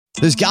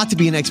There's got to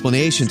be an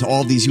explanation to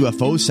all of these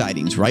UFO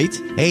sightings, right?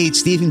 Hey,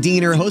 it's Stephen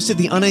Diener, host of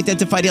the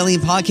Unidentified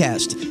Alien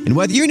Podcast. And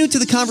whether you're new to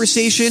the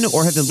conversation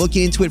or have been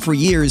looking into it for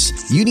years,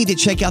 you need to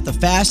check out the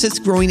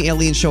fastest growing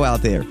alien show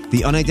out there,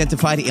 the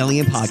Unidentified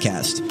Alien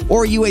Podcast,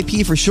 or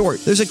UAP for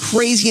short. There's a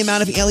crazy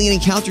amount of alien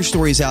encounter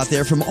stories out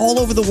there from all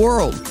over the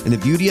world. And the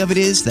beauty of it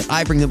is that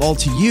I bring them all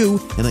to you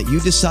and let you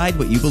decide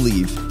what you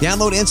believe.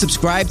 Download and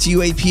subscribe to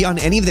UAP on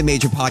any of the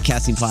major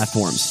podcasting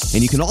platforms.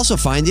 And you can also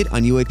find it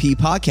on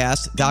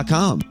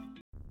UAPpodcast.com.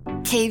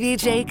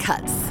 KVJ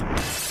Cuts.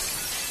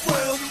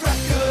 World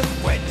Record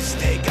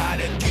Wednesday,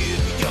 gotta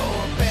give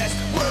your best.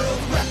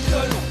 World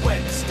Record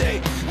Wednesday,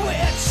 we're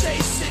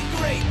chasing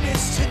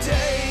greatness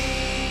today.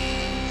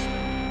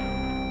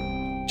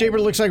 Jaber,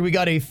 it looks like we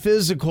got a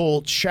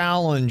physical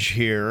challenge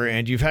here,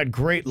 and you've had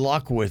great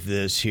luck with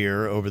this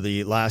here over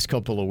the last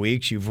couple of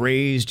weeks. You've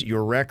raised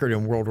your record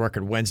in World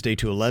Record Wednesday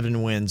to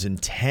 11 wins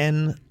and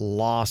 10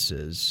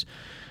 losses.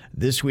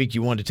 This week,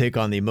 you want to take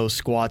on the most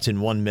squats in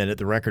 1 minute.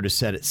 The record is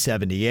set at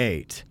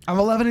 78. I'm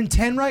 11 and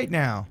 10 right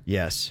now.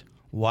 Yes.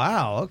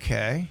 Wow,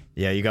 okay.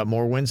 Yeah, you got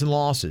more wins than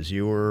losses.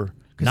 You were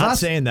not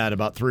saying that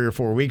about 3 or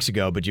 4 weeks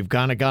ago, but you've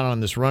kind of got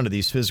on this run of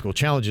these physical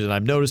challenges, and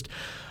I've noticed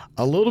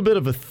a little bit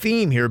of a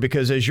theme here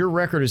because as your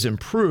record has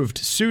improved,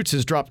 Suits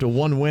has dropped to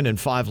 1 win and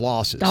 5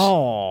 losses.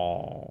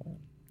 Oh.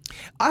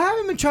 I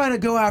haven't been trying to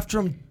go after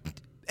him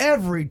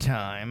every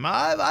time.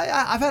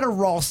 I've had a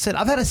raw sit.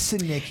 I've had a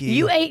Sinicki.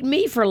 You ate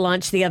me for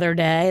lunch the other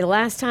day. The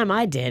last time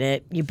I did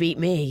it, you beat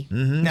me.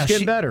 Mm-hmm. It's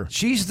getting better.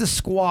 She's the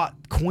squat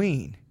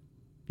queen.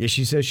 Yeah,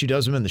 she says she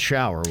does them in the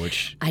shower,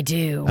 which I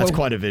do. That's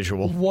quite a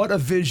visual. What a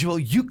visual.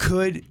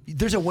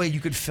 There's a way you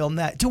could film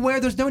that to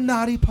where there's no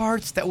naughty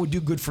parts that would do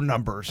good for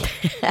numbers.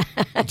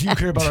 Do you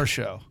care about our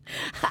show?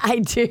 I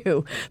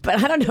do,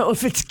 but I don't know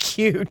if it's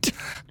cute.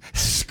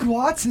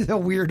 Squats is a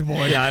weird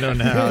one. Yeah, I don't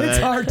know. It's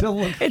hard to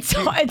look. It's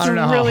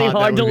really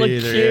hard to look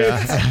either, cute.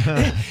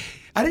 Yeah.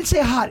 I didn't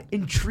say hot,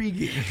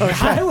 intriguing.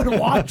 I would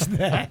watch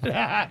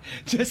that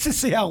just to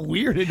see how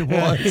weird it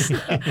was.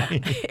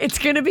 It's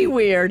going to be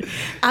weird.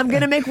 I'm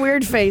going to make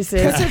weird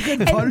faces. That's a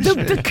good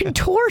punishment. The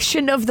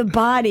contortion of the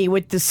body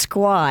with the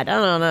squat. I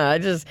don't know.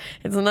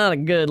 It's not a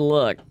good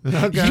look.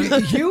 Okay.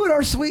 You and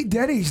our sweet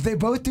Denny's, they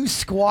both do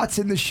squats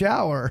in the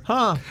shower.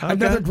 Huh. Okay.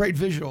 Another great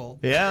visual.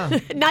 Yeah.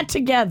 Not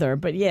together,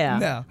 but yeah.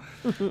 No.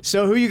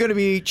 So who are you going to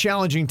be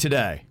challenging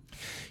today?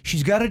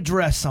 She's got a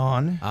dress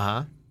on.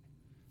 Uh-huh.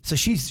 So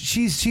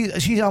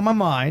she's on my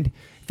mind.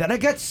 Then I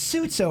got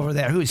Suits over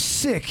there who's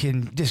sick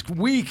and just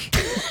weak.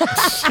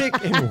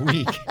 Sick and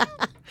weak.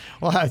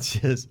 Well, that's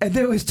just... And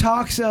there was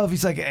talks of,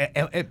 he's like,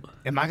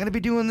 am I going to be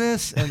doing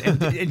this?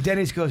 And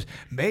Dennis goes,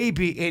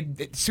 maybe.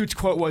 And Suits'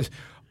 quote was,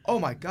 oh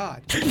my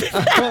God.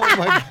 Oh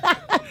my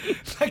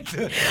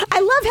God. I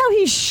love how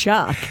he's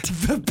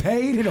shocked. The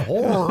pain and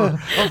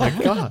horror. Oh my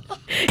God.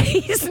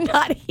 He's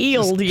not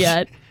healed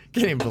yet.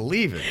 Can't even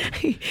believe it.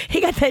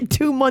 He got that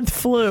 2-month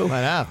flu. What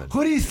happened?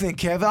 What do you think,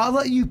 Kev? I'll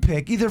let you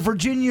pick. Either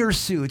Virginia or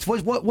Suits.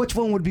 Which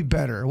one would be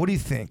better? What do you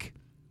think?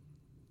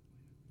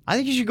 I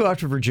think you should go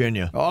after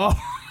Virginia. Oh.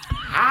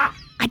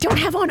 I don't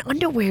have on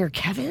underwear,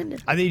 Kevin.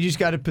 I think you just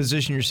got to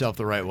position yourself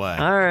the right way.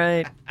 All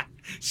right.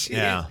 She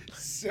is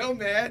so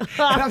mad.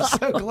 And I'm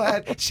so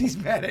glad she's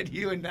mad at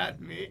you and not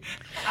me.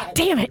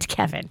 Damn it,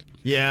 Kevin.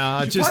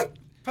 Yeah, You're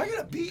probably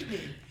going to beat me.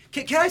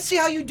 Can I see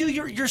how you do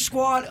your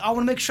squat? I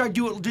want to make sure I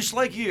do it just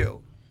like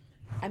you.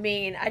 I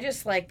mean, I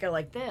just go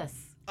like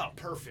this. Oh,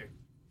 perfect.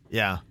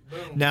 Yeah.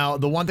 Now,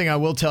 the one thing I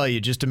will tell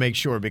you, just to make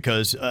sure,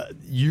 because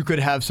you could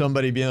have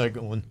somebody being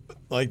going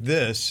like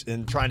this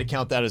and trying to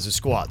count that as a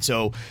squat.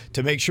 So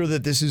to make sure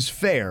that this is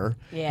fair,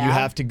 you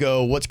have to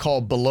go what's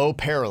called below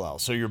parallel.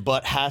 So your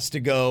butt has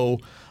to go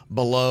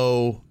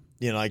below,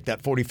 like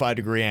that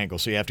 45-degree angle.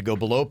 So you have to go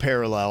below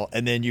parallel,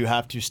 and then you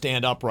have to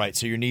stand upright.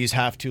 So your knees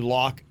have to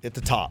lock at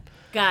the top.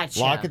 Gotcha.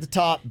 Lock at the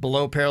top,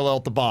 below parallel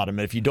at the bottom.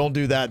 And if you don't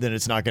do that, then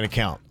it's not going to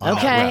count.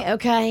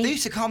 Okay. They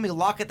used to call me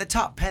Lock at the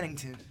Top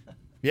Pennington.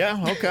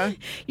 Yeah, okay.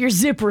 Your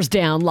zipper's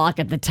down, lock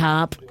at the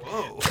top.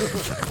 Whoa.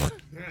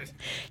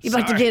 You're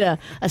about to get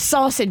a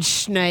sausage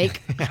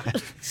snake.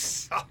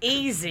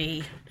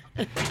 Easy.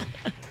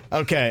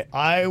 Okay,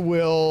 I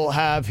will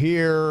have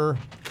here,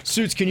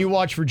 Suits, can you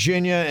watch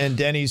Virginia, and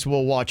Denny's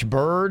will watch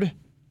Bird?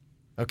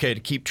 Okay, to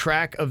keep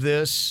track of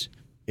this,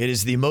 it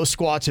is the most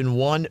squats in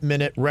 1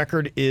 minute.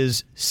 Record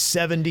is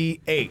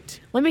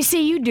 78. Let me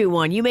see you do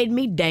one. You made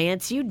me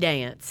dance. You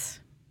dance.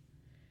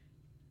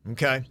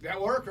 Okay.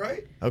 That worked,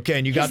 right? Okay,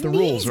 and you got His the knees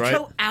rules, right?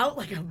 Go out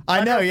like a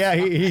I know, yeah.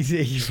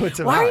 He puts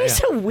them Why out. are you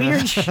so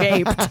weird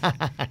shaped?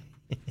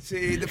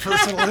 See, the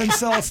personal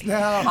insults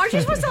now. Aren't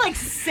you supposed to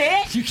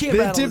sit? You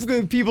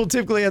can't People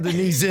typically have their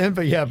knees in,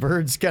 but yeah,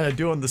 Bird's kind of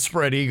doing the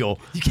spread eagle.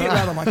 You can't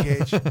rattle my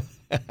cage.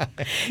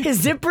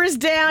 His zipper's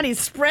down. He's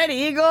spread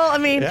eagle. I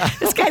mean,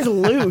 this guy's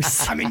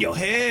loose. I'm in your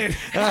head.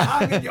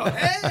 I'm in your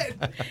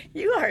head.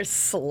 You are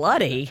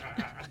slutty.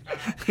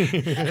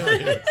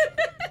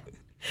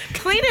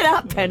 Clean it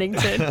up,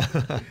 Pennington.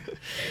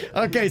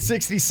 Okay,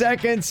 60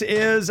 seconds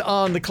is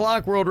on the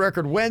clock. World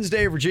record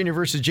Wednesday. Virginia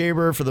versus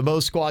Jaybird for the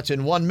most squats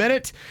in 1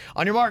 minute.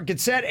 On your mark, get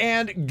set,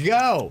 and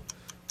go.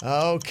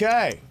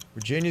 Okay.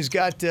 Virginia's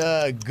got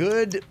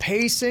good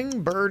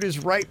pacing. Bird is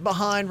right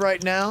behind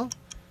right now.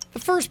 The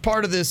first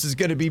part of this is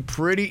going to be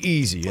pretty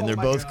easy, and they're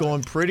both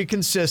going pretty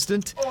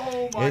consistent.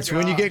 It's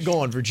when you get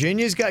going.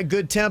 Virginia's got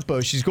good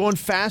tempo. She's going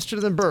faster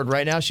than Bird.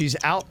 Right now, she's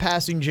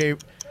outpassing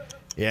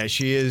Yeah,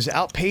 she is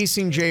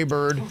outpacing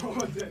Jaybird.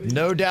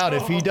 No doubt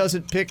if he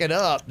doesn't pick it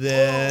up,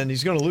 then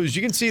he's going to lose.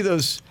 You can see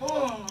those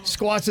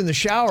squats in the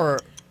shower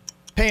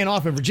paying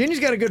off, and Virginia's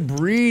got a good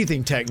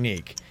breathing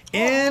technique.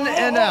 In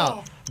and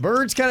out.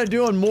 Bird's kind of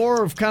doing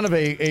more of kind of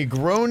a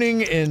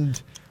groaning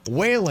and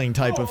wailing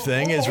type of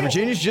thing as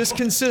Virginia's just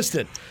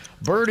consistent.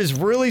 Bird is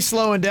really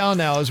slowing down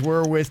now as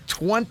we're with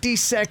 20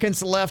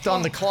 seconds left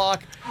on the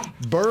clock.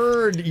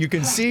 Bird, you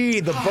can see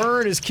the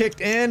burn is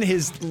kicked in.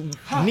 His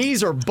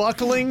knees are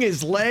buckling.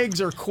 His legs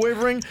are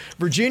quivering.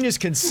 Virginia's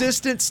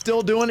consistent,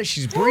 still doing it.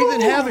 She's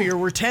breathing heavier.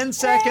 We're 10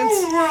 seconds.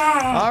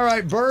 All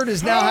right, Bird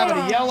is now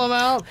having to yell him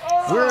out.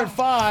 We're at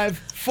 5,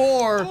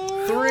 4,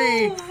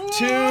 3,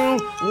 2, 1.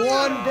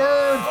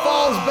 Bird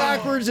falls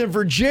backwards, and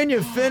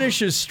Virginia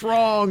finishes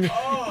strong.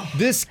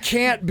 This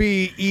can't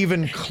be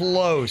even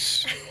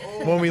close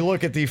when we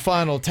look at the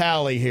final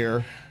tally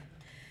here.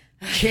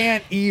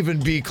 Can't even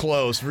be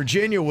close.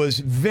 Virginia was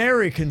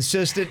very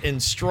consistent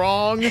and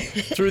strong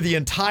through the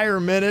entire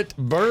minute.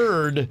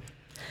 Bird,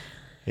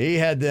 he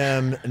had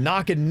them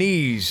knocking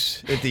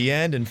knees at the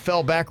end and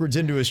fell backwards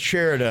into his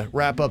chair to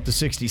wrap up the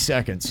 60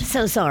 seconds.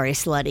 So sorry,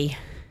 Slutty.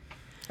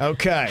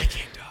 Okay.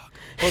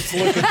 Let's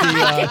look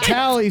at the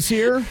tallies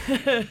here.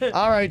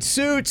 All right,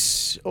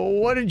 Suits,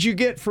 what did you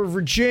get for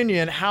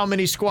Virginia and how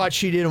many squats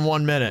she did in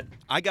 1 minute?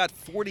 I got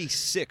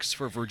 46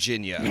 for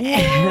Virginia.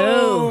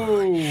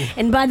 Oh.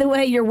 And by the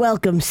way, you're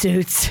welcome,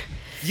 Suits.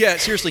 Yeah,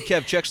 seriously,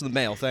 Kev, checks in the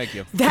mail. Thank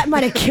you. That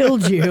might have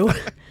killed you.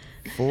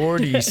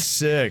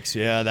 46.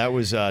 Yeah, that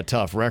was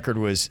tough. Record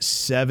was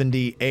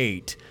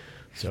 78.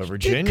 So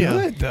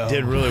Virginia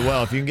did really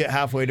well. If you can get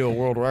halfway to a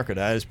world record,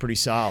 that is pretty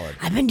solid.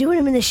 I've been doing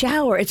them in the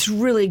shower. It's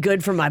really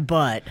good for my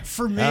butt.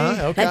 For me,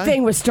 Okay. That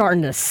thing was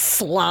starting to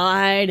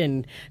slide,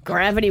 and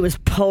gravity was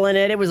pulling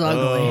it. It was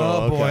ugly.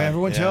 oh boy, okay.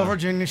 everyone tell Yeah.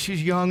 Virginia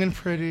she's young and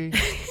pretty.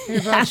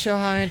 You're both so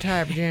high and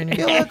tight, Virginia.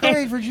 You look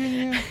great,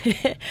 Virginia.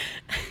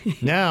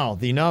 Now,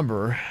 the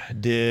number,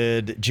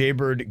 did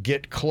Jaybird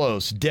get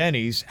close?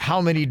 Denny's,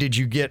 how many did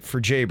you get for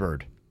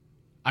Jaybird?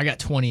 I got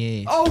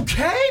 28.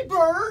 Okay,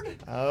 Bird.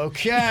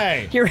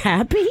 Okay. You're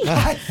happy?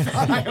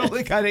 I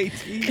only got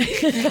 18. I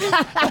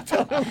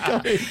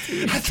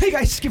think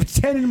I skipped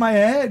 10 in my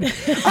head.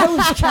 I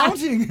was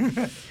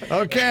counting.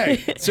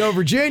 Okay. So,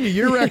 Virginia,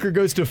 your record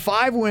goes to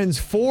 5 wins,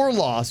 4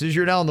 losses.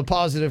 You're now in the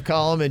positive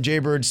column, and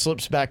Jaybird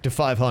slips back to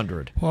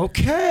 500.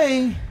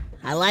 Okay.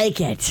 I like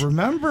it.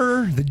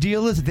 Remember, the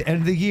deal is at the end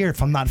of the year,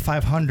 if I'm not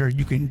 500,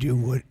 you can do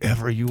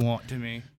whatever you want to me.